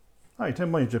Hi,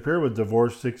 Tim Blanchard here with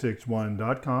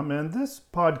Divorce661.com, and this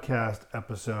podcast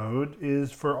episode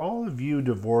is for all of you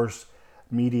divorce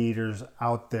mediators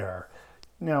out there.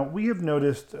 Now, we have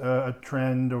noticed a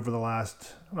trend over the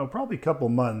last, probably couple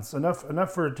months,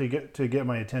 enough for it to get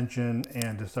my attention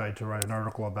and decide to write an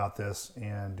article about this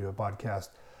and do a podcast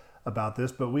about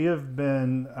this. But we've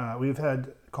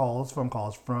had phone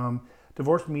calls from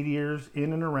divorce mediators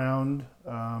in and around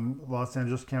Los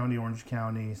Angeles County, Orange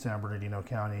County, San Bernardino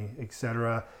County,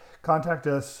 etc. Contact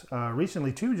us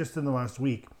recently too, just in the last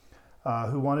week,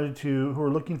 who are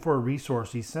looking for a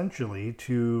resource essentially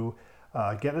to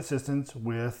get assistance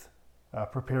with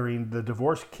preparing the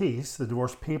divorce case, the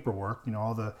divorce paperwork,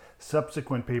 all the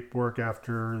subsequent paperwork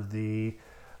after the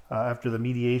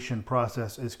mediation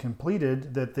process is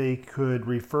completed, that they could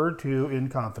refer to in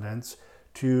confidence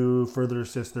to further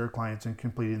assist their clients in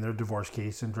completing their divorce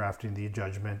case and drafting the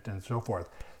judgment and so forth.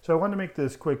 So I wanted to make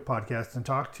this quick podcast and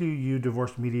talk to you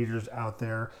divorce mediators out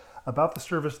there about the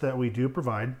service that we do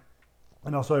provide.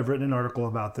 And also I've written an article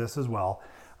about this as well.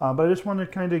 But I just want to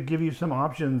kind of give you some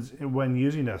options when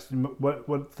using this.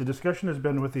 What the discussion has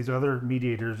been with these other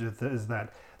mediators is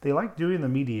that they like doing the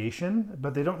mediation,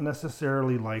 but they don't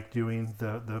necessarily like doing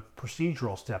the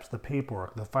procedural steps, the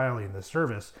paperwork, the filing, the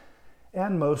service.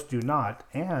 And most do not.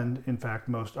 And in fact,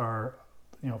 most are,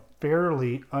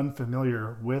 fairly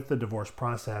unfamiliar with the divorce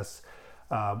process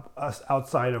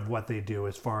outside of what they do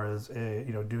as far as,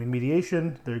 doing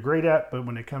mediation. They're great at, but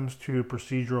when it comes to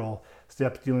procedural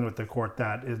steps dealing with the court,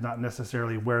 that is not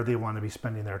necessarily where they want to be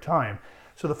spending their time.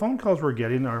 So the phone calls we're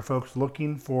getting are folks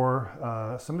looking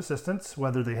for some assistance,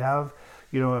 whether they have,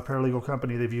 a paralegal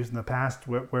company they've used in the past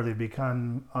where they've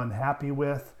become unhappy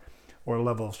with, or a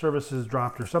level of services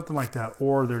dropped or something like that,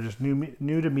 or they're just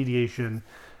new to mediation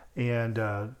and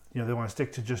they want to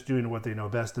stick to just doing what they know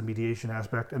best, the mediation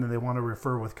aspect, and then they want to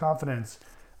refer with confidence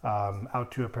out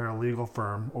to a paralegal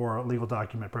firm or a legal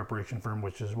document preparation firm,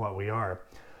 which is what we are.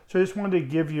 So I just wanted to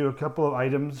give you a couple of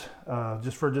items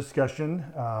just for discussion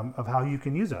of how you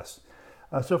can use us.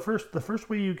 So the first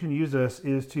way you can use us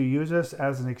is to use us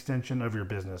as an extension of your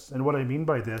business. And what I mean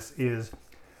by this is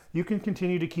you can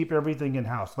continue to keep everything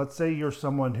in-house. Let's say you're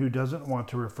someone who doesn't want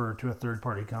to refer to a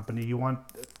third-party company. You want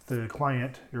your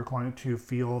client to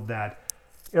feel that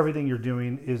everything you're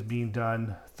doing is being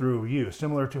done through you.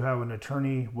 Similar to how an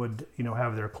attorney would,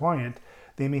 have their client.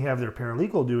 They may have their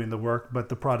paralegal doing the work, but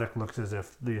the product looks as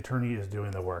if the attorney is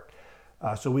doing the work.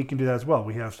 So we can do that as well.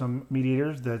 We have some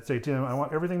mediators that say, Tim, I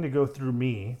want everything to go through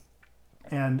me,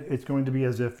 and it's going to be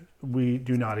as if we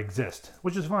do not exist,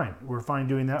 which is fine. We're fine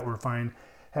doing that. We're fine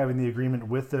having the agreement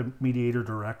with the mediator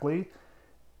directly,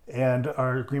 and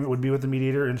our agreement would be with the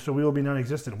mediator, and so we will be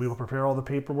non-existent. We will prepare all the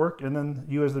paperwork, and then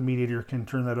you as the mediator can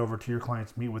turn that over to your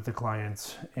clients, meet with the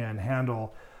clients, and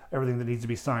handle everything that needs to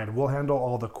be signed. We'll handle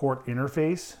all the court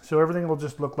interface, so everything will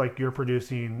just look like you're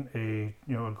producing a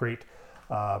great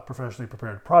professionally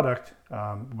prepared product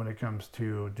when it comes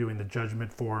to doing the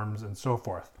judgment forms and so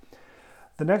forth.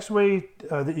 The next way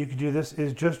that you could do this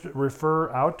is just refer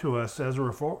out to us as a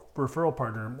referral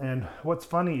partner. And what's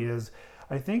funny is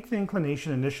I think the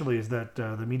inclination initially is that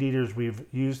the mediators we've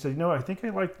used said, I think I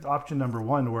like option number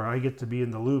one, where I get to be in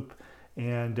the loop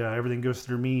and everything goes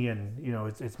through me, and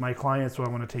it's my client, so I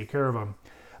want to take care of them.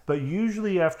 But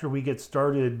usually after we get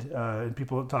started and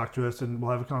people talk to us and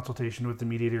we'll have a consultation with the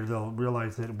mediator, they'll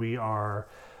realize that we are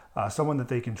someone that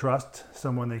they can trust,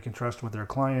 with their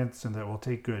clients, and that will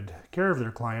take good care of their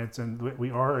clients. And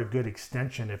we are a good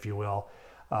extension, if you will,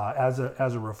 as a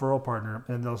referral partner.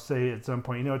 And they'll say at some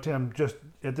point, Tim, just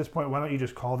at this point, why don't you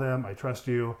just call them? I trust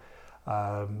you.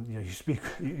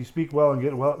 You speak well and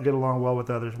get along well with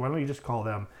others. Why don't you just call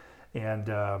them and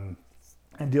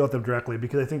deal with them directly?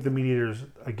 Because I think the mediators,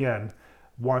 again,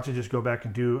 want to just go back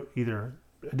and do either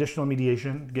additional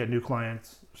mediation, get new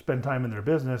clients, spend time in their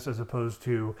business, as opposed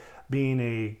to being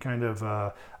a kind of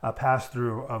a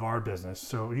pass-through of our business.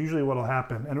 So usually what will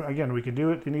happen, and again, we can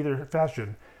do it in either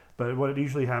fashion, but what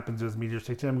usually happens is mediators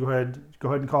say, Tim, go ahead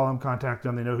and call them, contact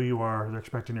them, they know who you are, they're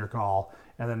expecting your call,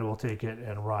 and then we'll take it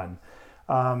and run.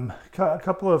 A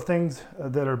couple of things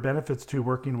that are benefits to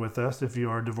working with us if you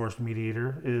are a divorce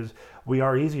mediator is we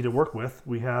are easy to work with.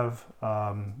 We have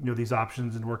these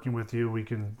options in working with you. We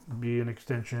can be an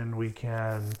extension. We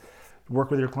can work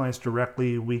with your clients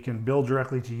directly. We can bill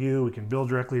directly to you. We can bill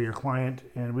directly to your client.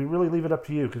 And we really leave it up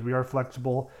to you because we are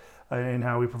flexible in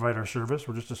how we provide our service.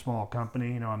 We're just a small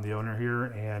company. I'm the owner here,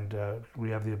 and we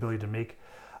have the ability to make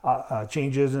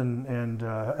changes and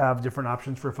have different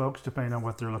options for folks depending on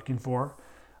what they're looking for.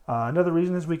 Another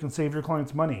reason is we can save your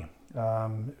clients money.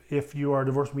 If you are a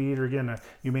divorce mediator, again,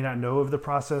 you may not know of the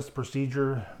process,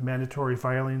 procedure, mandatory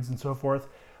filings, and so forth.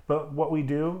 But what we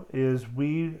do is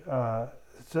we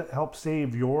help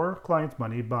save your client's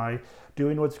money by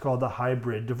doing what's called a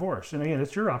hybrid divorce. And again,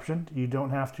 it's your option. You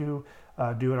don't have to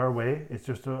do it our way. It's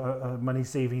just a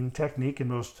money-saving technique, and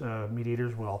most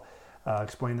mediators will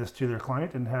explain this to their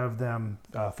client and have them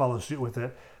follow suit with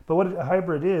it. But what a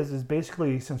hybrid is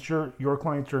basically, since your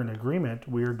clients are in agreement,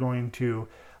 we're going to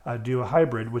do a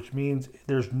hybrid, which means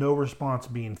there's no response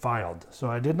being filed. So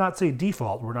I did not say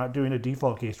default. We're not doing a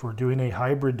default case. We're doing a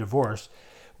hybrid divorce,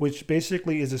 which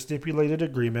basically is a stipulated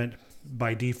agreement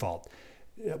by default.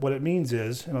 What it means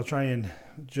is, and I'll try and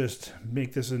just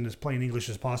make this in as plain English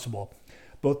as possible,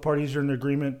 both parties are in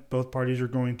agreement. Both parties are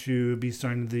going to be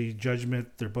signing the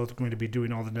judgment. They're both going to be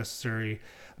doing all the necessary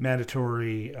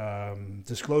mandatory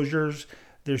disclosures.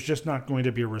 There's just not going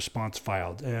to be a response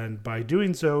filed. And by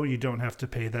doing so, you don't have to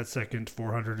pay that second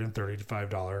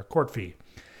 $435 court fee.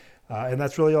 And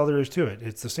that's really all there is to it.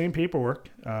 It's the same paperwork,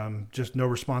 just no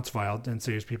response filed, and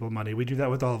saves people money. We do that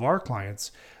with all of our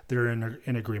clients. They're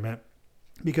in agreement,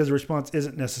 because the response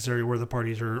isn't necessary where the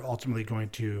parties are ultimately going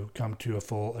to come to a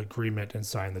full agreement and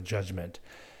sign the judgment.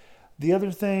 The other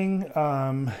thing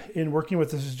in working with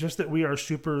this is just that we are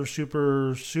super,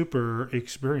 super, super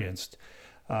experienced.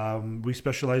 We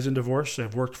specialize in divorce.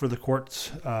 I've worked for the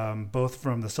courts, both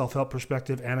from the self-help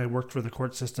perspective, and I worked for the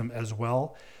court system as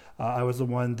well. I was the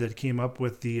one that came up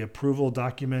with the approval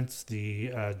documents,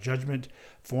 the judgment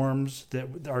forms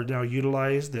that are now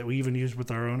utilized, that we even use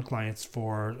with our own clients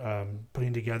for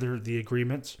putting together the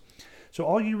agreements. So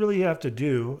all you really have to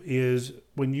do is,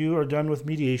 when you are done with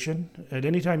mediation, at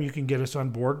any time you can get us on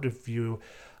board.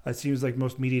 It seems like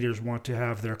most mediators want to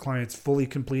have their clients fully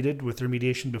completed with their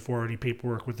mediation before any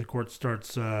paperwork with the court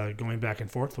starts going back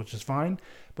and forth, which is fine.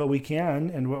 But we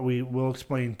can, and what we will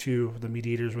explain to the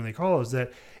mediators when they call, is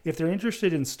that if they're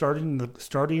interested in starting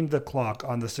the clock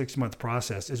on the 6-month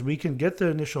process, is we can get the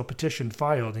initial petition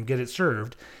filed and get it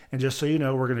served. And just so you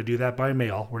know, we're going to do that by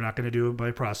mail. We're not going to do it by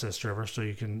process server, so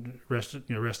you can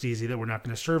rest easy that we're not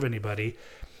going to serve anybody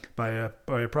by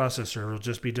a process server. It'll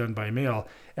just be done by mail.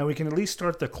 And we can at least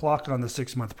start the clock on the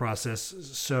 6-month process,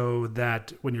 so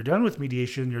that when you're done with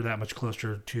mediation, you're that much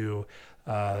closer to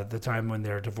the time when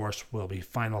their divorce will be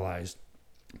finalized.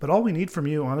 But all we need from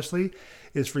you, honestly,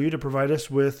 is for you to provide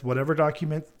us with whatever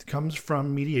document comes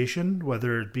from mediation,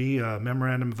 whether it be a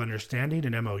memorandum of understanding,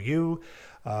 an MOU.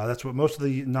 That's what most of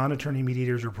the non-attorney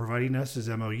mediators are providing us, is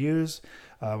MOUs.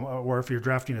 Or if you're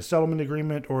drafting a settlement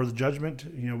agreement or the judgment,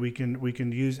 we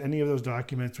can use any of those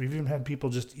documents. We've even had people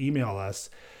just email us,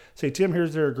 say, Tim,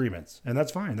 here's their agreements. And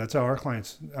that's fine. That's how our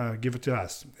clients give it to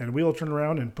us. And we'll turn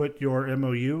around and put your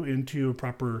MOU into a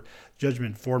proper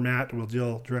judgment format. We'll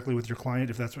deal directly with your client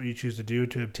if that's what you choose to do,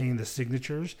 to obtain the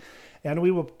signatures. And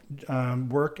we will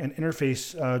work and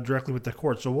interface directly with the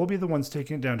court. So we'll be the ones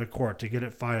taking it down to court to get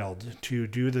it filed, to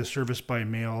do the service by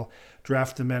mail,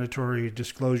 draft the mandatory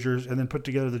disclosures, and then put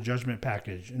together the judgment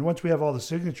package. And once we have all the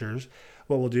signatures,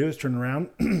 what we'll do is turn around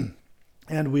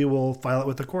and we will file it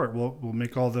with the court. We'll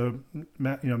make all the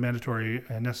mandatory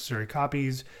and necessary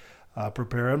copies,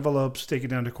 prepare envelopes, take it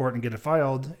down to court, and get it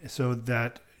filed, so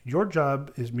that your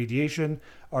job is mediation.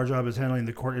 Our job is handling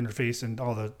the court interface and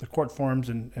all the court forms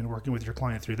and working with your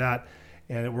client through that.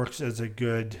 And it works as a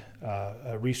good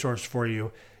resource for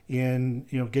you in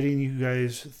getting you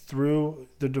guys through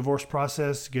the divorce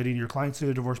process, getting your clients through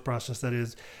the divorce process. That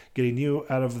is, getting you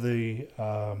out of the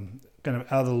kind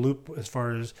of out of the loop as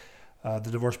far as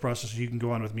the divorce process, so you can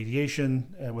go on with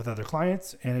mediation with other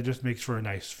clients, and it just makes for a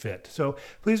nice fit. So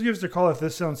please give us a call if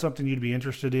this sounds something you'd be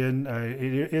interested in.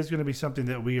 It is going to be something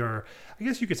that we are, I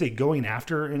guess you could say, going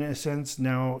after in a sense.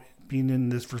 Now, being in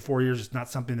this for 4 years, it's not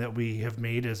something that we have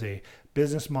made as a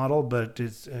business model, but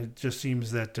it just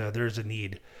seems that there's a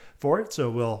need for it, so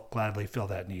we'll gladly fill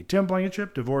that need. Tim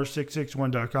Blankenship,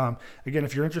 divorce661.com. Again,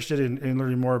 if you're interested in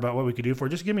learning more about what we could do for you,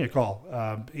 just give me a call.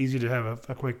 Easy to have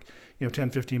a quick 10,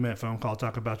 15-minute phone call,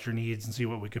 talk about your needs and see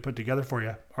what we could put together for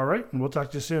you. All right, and we'll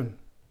talk to you soon.